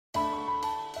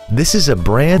This is a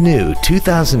brand new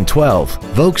 2012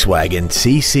 Volkswagen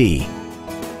CC.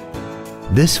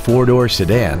 This four-door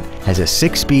sedan has a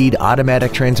 6-speed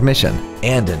automatic transmission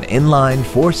and an inline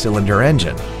 4-cylinder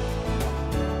engine.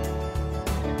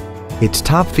 Its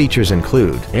top features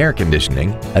include air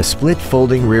conditioning, a split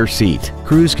folding rear seat,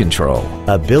 cruise control,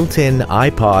 a built-in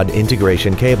iPod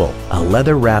integration cable, a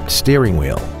leather-wrapped steering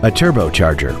wheel, a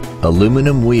turbocharger,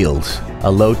 aluminum wheels,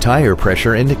 a low tire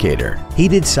pressure indicator,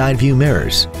 heated side view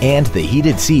mirrors, and the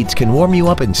heated seats can warm you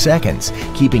up in seconds,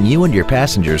 keeping you and your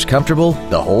passengers comfortable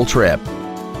the whole trip.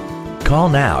 Call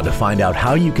now to find out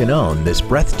how you can own this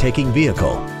breathtaking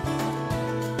vehicle.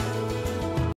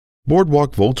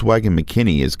 Boardwalk Volkswagen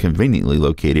McKinney is conveniently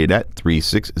located at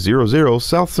 3600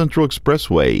 South Central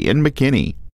Expressway in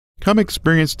McKinney. Come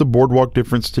experience the Boardwalk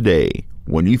difference today.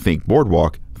 When you think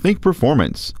Boardwalk, think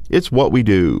performance. It's what we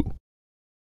do.